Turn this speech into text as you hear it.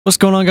What's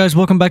going on, guys?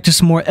 Welcome back to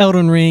some more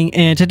Elden Ring,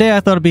 and today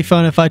I thought it'd be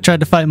fun if I tried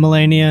to fight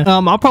Melania.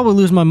 I'll probably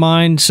lose my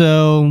mind,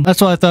 so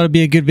that's why I thought it'd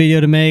be a good video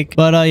to make.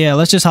 But yeah,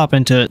 let's just hop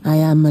into it. I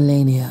am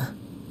Melania,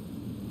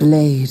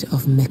 Blade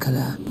of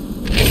Mikola.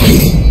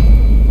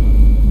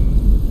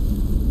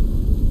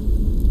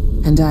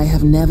 And I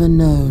have never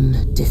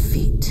known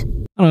defeat.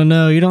 I don't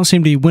know, you don't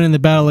seem to be winning the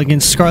battle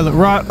against Scarlet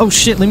Rot. Oh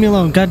shit, leave me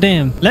alone,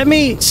 goddamn. Let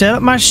me set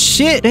up my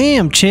shit.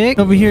 Damn, chick.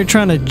 Over here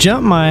trying to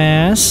jump my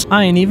ass.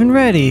 I ain't even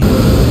ready.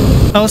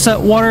 Oh, it's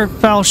that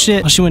waterfowl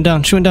shit. Oh, she went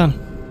down. She went down.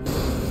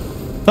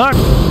 Fuck.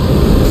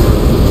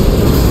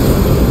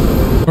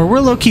 Or we're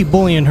low-key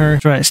bullying her.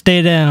 That's right.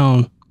 Stay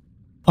down,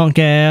 punk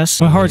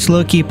ass. My heart's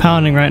low-key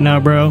pounding right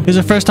now, bro. This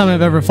is the first time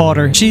I've ever fought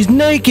her. She's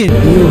naked.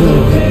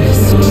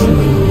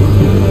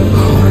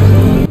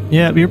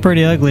 Yep, you're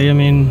pretty ugly. I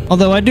mean,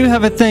 although I do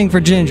have a thing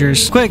for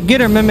gingers. Quick,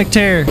 get her, Mimic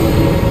Tear.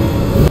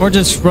 Or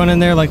just run in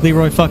there like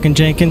Leroy fucking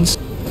Jenkins.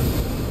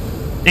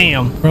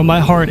 Damn, bro, my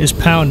heart is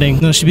pounding.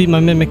 No, she beat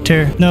my Mimic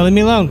Tear. No, leave me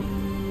alone.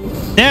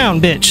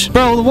 Down, bitch.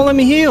 Bro, it won't let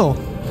me heal.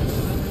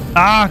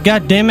 Ah,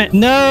 god damn it.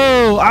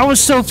 No, I was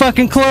so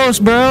fucking close,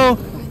 bro.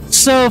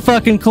 So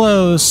fucking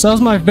close. That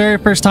was my very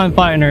first time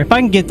fighting her. If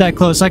I can get that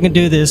close, I can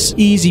do this.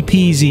 Easy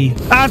peasy.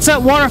 Ah, it's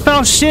that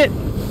waterfowl shit.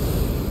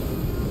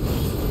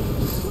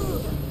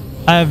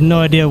 I have no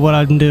idea what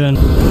I'm doing.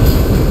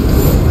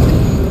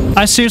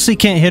 I seriously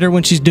can't hit her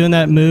when she's doing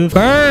that move.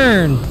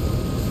 Burn!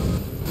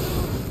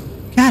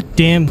 God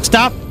damn.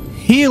 Stop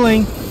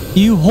healing,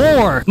 you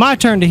whore. My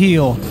turn to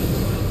heal.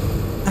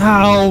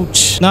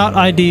 Ouch. Not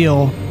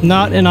ideal.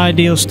 Not an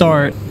ideal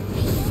start.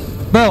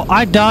 Bro,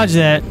 I dodged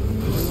that.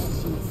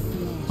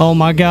 Oh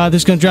my god,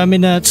 this is gonna drive me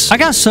nuts. I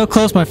got so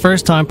close my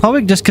first time,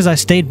 probably just because I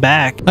stayed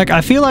back. Like,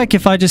 I feel like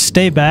if I just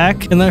stay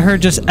back and let her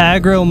just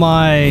aggro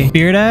my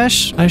Spear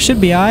Dash, I should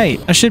be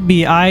aight. I should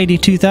be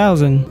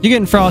I-80-2000. You're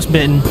getting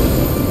frostbitten.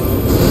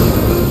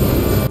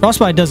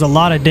 Frostbite does a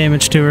lot of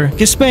damage to her.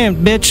 Get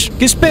spammed, bitch.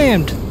 Get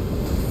spammed.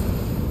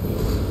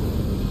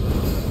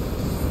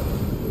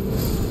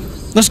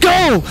 Let's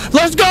go!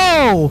 Let's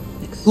go!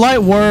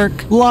 Light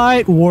work.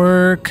 Light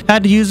work.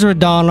 Had to use the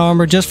Radon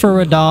armor just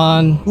for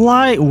Radon.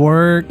 Light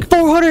work.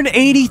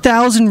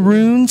 480,000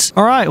 runes.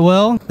 Alright,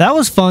 well, that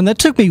was fun. That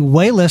took me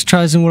way less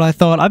tries than what I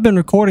thought. I've been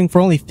recording for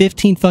only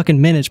 15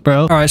 fucking minutes,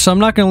 bro. Alright, so I'm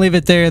not gonna leave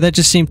it there. That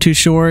just seemed too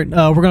short.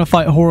 We're gonna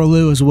fight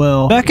Horaloo as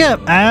well. Back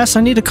up, ass.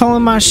 I need to call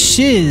in my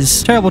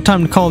shiz. Terrible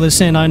time to call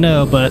this in, I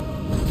know, but...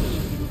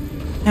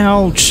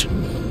 Ouch.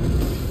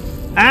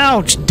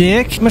 Ouch,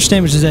 dick. How much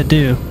damage does that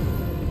do?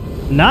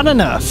 Not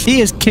enough. He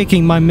is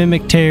kicking my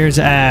Mimic Tear's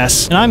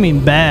ass. And I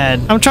mean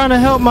bad. I'm trying to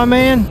help my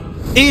man.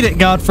 Eat it,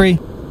 Godfrey.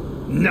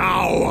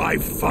 Now I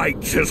fight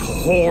as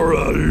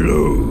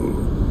Horaloo.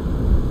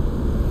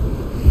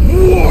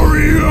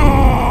 Warrior!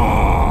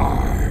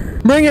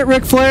 Bring it,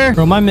 Ric Flair.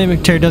 Bro, my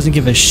Mimic Tear doesn't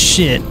give a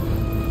shit.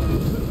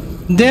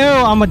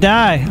 No, I'm gonna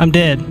die. I'm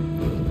dead.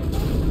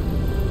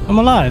 I'm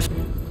alive.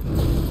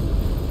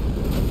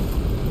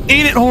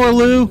 Eat it,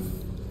 Horaloo.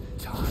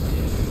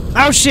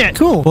 Oh shit,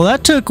 cool. Well,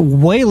 that took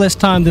way less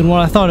time than what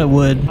I thought it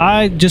would.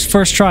 I just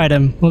first tried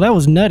him. Well, that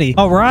was nutty.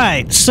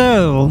 Alright,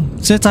 so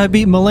since I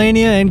beat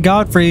Melania and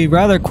Godfrey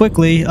rather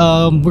quickly,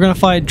 we're gonna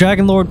fight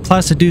Dragon Lord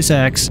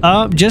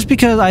Placidusax. Just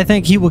because I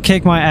think he will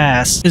kick my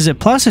ass. Is it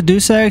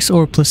Placidusax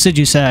or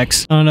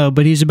Placidusax? I don't know,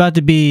 but he's about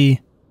to be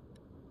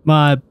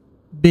my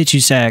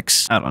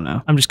Bitchusax. I don't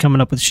know. I'm just coming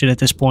up with shit at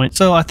this point.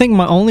 So I think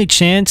my only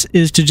chance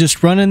is to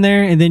just run in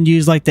there and then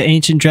use like the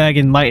ancient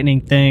dragon lightning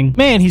thing.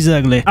 Man, he's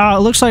ugly. It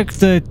looks like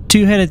the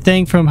two-headed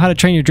thing from How to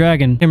Train Your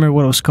Dragon. I can't remember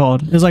what it was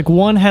called. It was like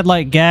one had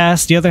like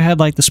gas, the other had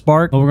like the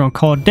spark. Well, we're gonna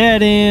call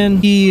Dead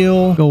in,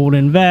 heal,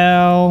 Golden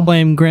Vow,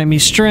 Flame grant me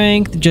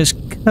strength, just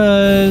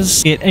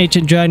cuz. Get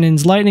ancient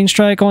dragon's lightning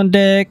strike on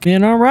deck.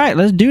 And alright,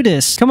 let's do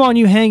this. Come on,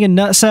 you hanging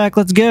nutsack,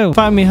 let's go.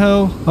 Find me,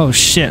 ho. Oh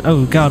shit.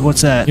 Oh god,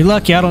 what's that? You're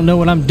lucky I don't know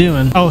what I'm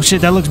doing. Oh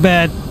shit, that looks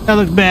bad. That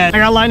looks bad. I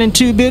got lightning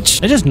too, bitch.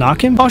 Did I just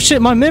knock him? Oh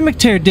shit, my Mimic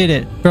Tear did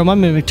it. Bro, my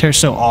Mimic Tear's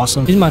so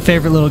awesome. He's my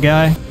favorite little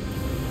guy.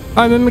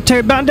 Alright, Mimic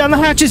Tear, bound down the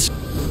hatches.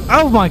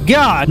 Oh my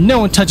god, no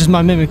one touches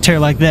my Mimic Tear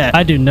like that.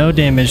 I do no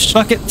damage.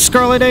 Fuck it,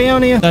 Scarlet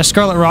Aeonia. Did I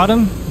Scarlet Rot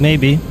him?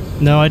 Maybe.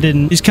 No, I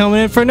didn't. He's coming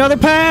in for another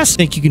pass.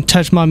 Think you can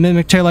touch my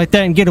Mimic Tear like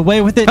that and get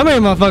away with it? Come here,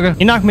 motherfucker.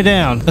 You knocked me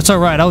down. That's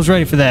alright. I was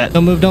ready for that.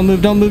 Don't move, don't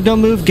move, don't move,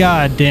 don't move.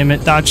 God damn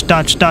it. Dodge,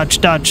 dodge,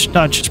 dodge, dodge,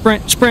 dodge.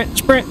 Sprint, sprint,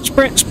 sprint,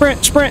 sprint,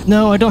 sprint, sprint.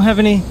 No, I don't have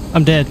any.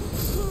 I'm dead.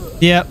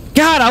 Yep.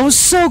 God, I was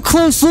so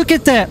close. Look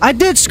at that. I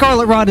did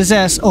Scarlet Rot his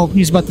ass. Oh,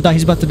 he's about to die.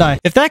 He's about to die.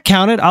 If that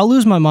counted, I'll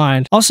lose my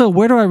mind. Also,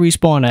 where do I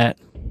respawn at?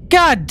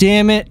 God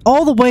damn it.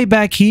 All the way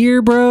back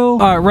here, bro.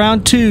 Alright,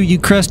 round 2, you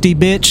crusty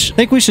bitch.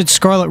 Think we should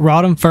Scarlet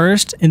Rot him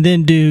first and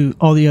then do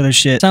all the other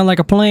shit. Sound like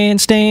a plan,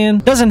 Stan?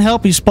 Doesn't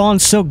help he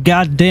spawns so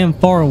goddamn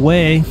far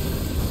away.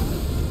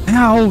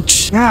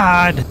 Ouch.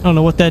 God. I don't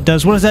know what that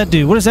does. What does that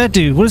do? What does that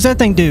do? What does that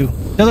thing do?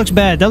 That looks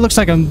bad. That looks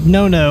like a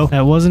no-no.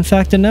 That was in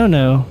fact a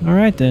no-no.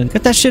 Alright then.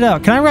 Cut that shit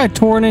out. Can I ride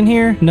Torrent in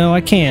here? No,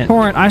 I can't.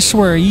 Torrent, I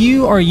swear,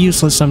 you are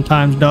useless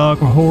sometimes,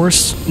 dog or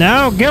horse.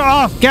 No, get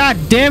off. God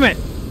damn it.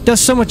 Does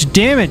so much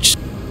damage.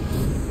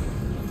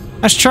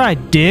 Let's try,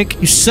 dick.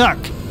 You suck.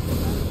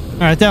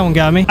 Alright, that one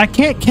got me. I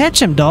can't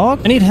catch him,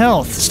 dog. I need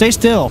health. Stay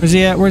still. Where's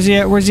he at? Where's he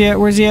at? Where's he at?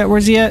 Where's he at?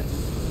 Where's he at?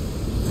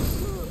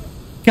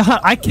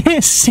 God, I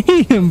can't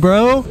see him,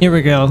 bro. Here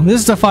we go.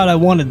 This is the fight I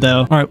wanted,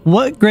 though. All right,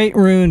 what great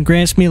rune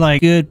grants me,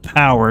 like, good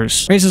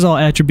powers? Raises all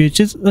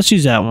attributes. Let's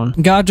use that one.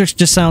 Godric's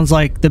just sounds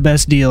like the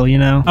best deal, you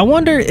know? I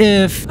wonder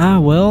if...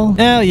 well...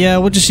 yeah,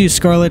 we'll just use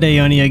Scarlet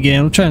Aeonia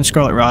again. We'll try and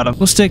Scarlet Rot him.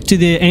 We'll stick to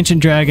the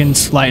Ancient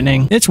Dragon's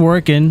lightning. It's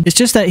working. It's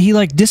just that he,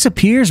 like,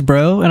 disappears,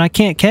 bro, and I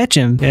can't catch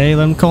him. Okay,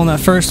 let him call in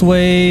that first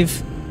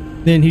wave.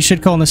 Then he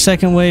should call in the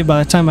second wave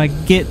by the time I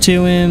get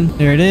to him.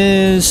 There it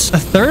is. A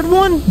third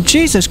one?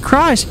 Jesus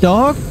Christ,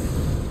 dog.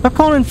 Stop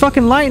calling in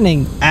fucking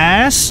lightning,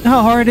 ass.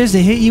 How hard it is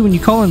to hit you when you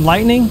call in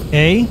lightning?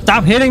 Hey,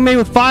 stop hitting me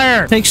with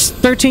fire. It takes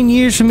 13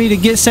 years for me to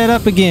get set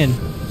up again.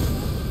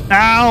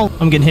 Ow.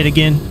 I'm getting hit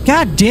again.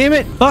 God damn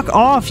it. Fuck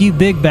off, you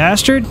big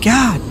bastard.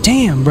 God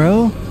damn,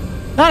 bro.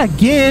 Not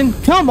again.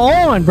 Come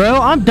on, bro.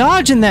 I'm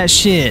dodging that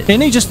shit.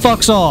 And he just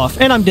fucks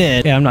off. And I'm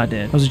dead. Yeah, I'm not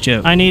dead. That was a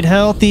joke. I need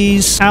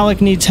healthies. Alec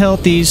needs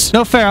healthies.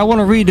 No fair. I want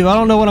to redo. I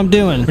don't know what I'm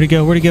doing. Where'd he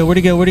go? Where'd he go? Where'd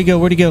he go? Where'd he go?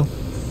 Where'd he go?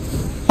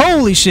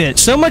 Holy shit.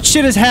 So much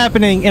shit is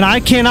happening and I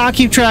cannot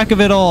keep track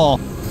of it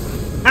all.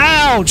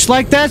 Ouch.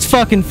 Like that's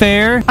fucking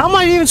fair. How am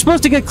I even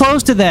supposed to get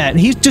close to that?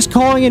 He's just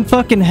calling in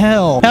fucking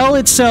hell. Hell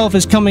itself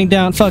is coming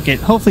down. Fuck it.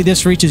 Hopefully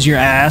this reaches your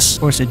ass.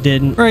 Of course it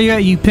didn't. Where are you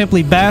at, you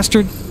pimply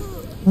bastard?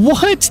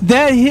 What?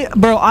 That hit?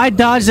 Bro, I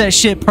dodged that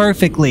shit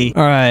perfectly.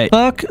 Alright.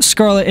 Fuck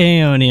Scarlet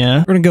Aeonia.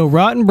 We're gonna go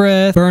Rotten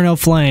Breath, Burno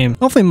Flame.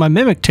 Hopefully my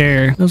Mimic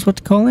Terror knows what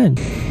to call in.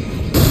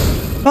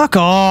 Fuck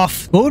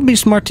off. What would be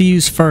smart to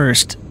use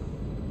first?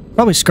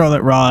 Probably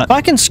Scarlet Rot. If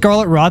I can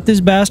Scarlet Rot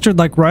this bastard,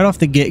 like, right off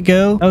the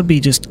get-go, that would be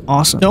just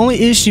awesome. The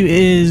only issue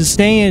is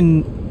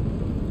staying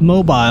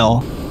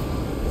mobile.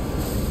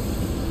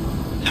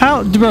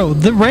 How? Bro,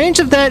 the range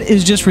of that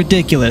is just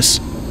ridiculous.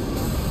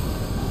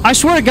 I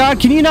swear to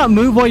God, can you not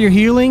move while you're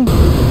healing?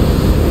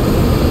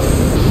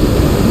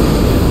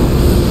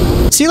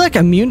 Is he like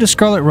immune to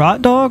Scarlet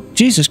Rot, dog?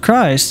 Jesus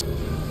Christ.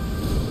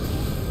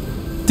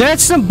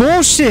 That's some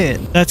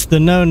bullshit. That's the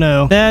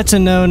no-no. That's a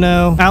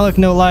no-no. Alec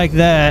no like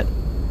that.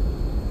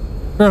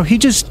 Bro, he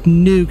just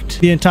nuked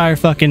the entire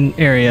fucking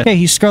area. Hey,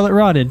 he's Scarlet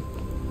Rotted.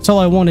 That's all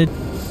I wanted.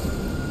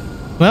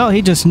 Well,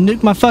 he just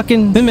nuked my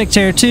fucking Mimic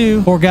Terror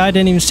too. Poor guy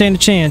didn't even stand a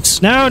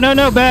chance. No, no,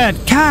 no, bad.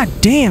 God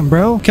damn,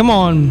 bro. Come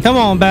on. Come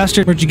on,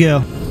 bastard. Where'd you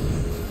go?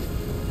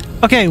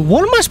 Okay,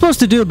 what am I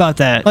supposed to do about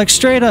that? Like,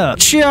 straight up.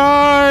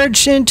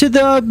 Charge into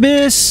the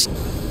abyss.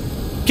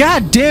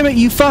 God damn it,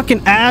 you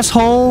fucking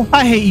asshole.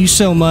 I hate you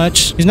so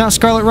much. He's not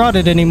Scarlet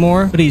Rotted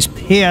anymore, but he's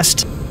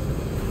pissed.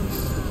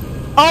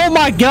 Oh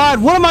my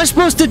God, what am I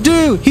supposed to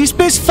do? He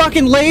spits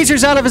fucking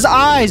lasers out of his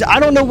eyes. I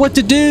don't know what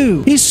to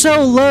do. He's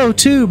so low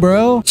too,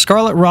 bro.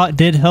 Scarlet Rot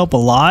did help a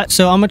lot,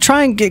 so I'm gonna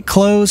try and get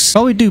close.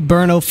 Probably do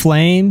Burno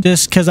Flame,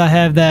 just because I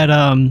have that,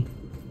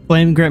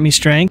 Flame grant me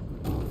strength.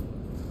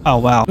 Oh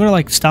wow. You wanna,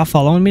 like, stop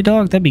following me,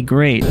 dog? That'd be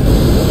great.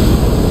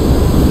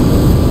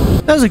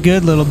 That was a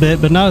good little bit,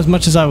 but not as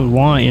much as I would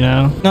want, you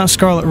know? Not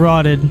Scarlet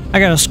Rotted. I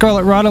gotta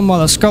Scarlet Rot him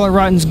while the Scarlet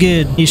Rotten's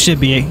good. He should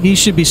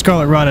be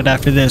Scarlet Rotted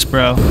after this,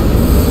 bro.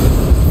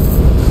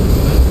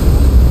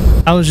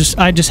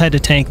 I just had to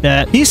tank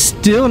that. He's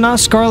still not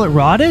Scarlet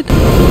Rotted?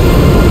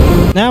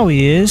 Now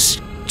he is.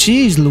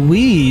 Jeez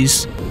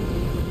Louise.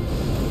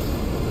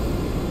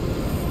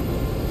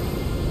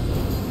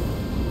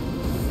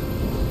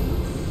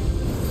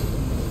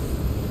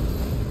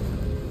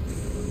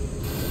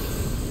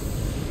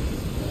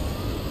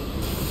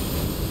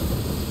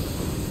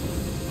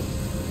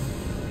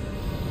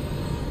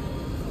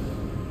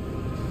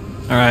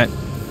 All right.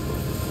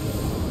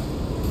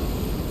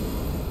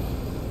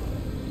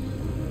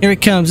 Here it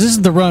comes. This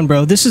is the run,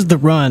 bro. This is the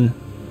run.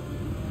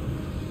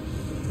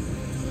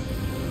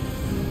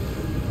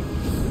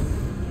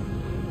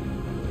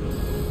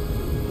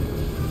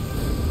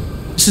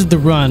 This is the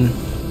run.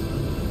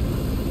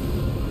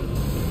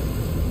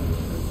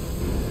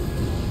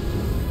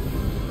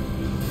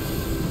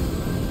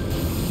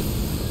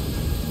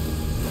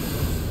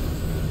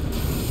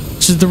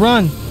 This is the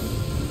run.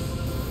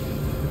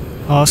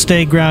 Oh,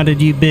 stay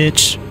grounded, you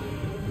bitch.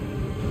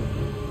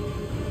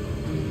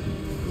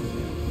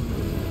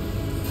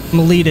 I'm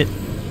gonna lead it.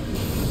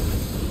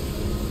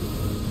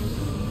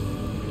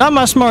 Not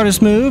my smartest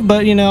move,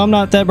 but you know, I'm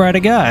not that bright a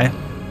guy.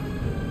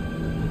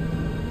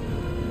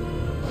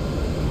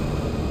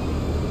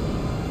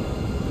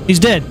 He's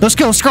dead. Let's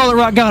go. Scarlet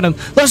Rot got him.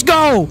 Let's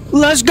go.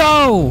 Let's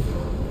go.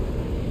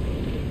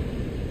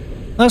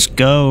 Let's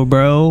go,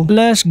 bro.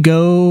 Let's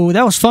go.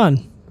 That was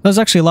fun. That was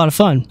actually a lot of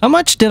fun. How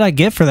much did I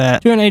get for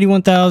that?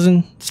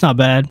 281,000. It's not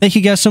bad. Thank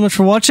you guys so much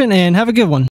for watching and have a good one.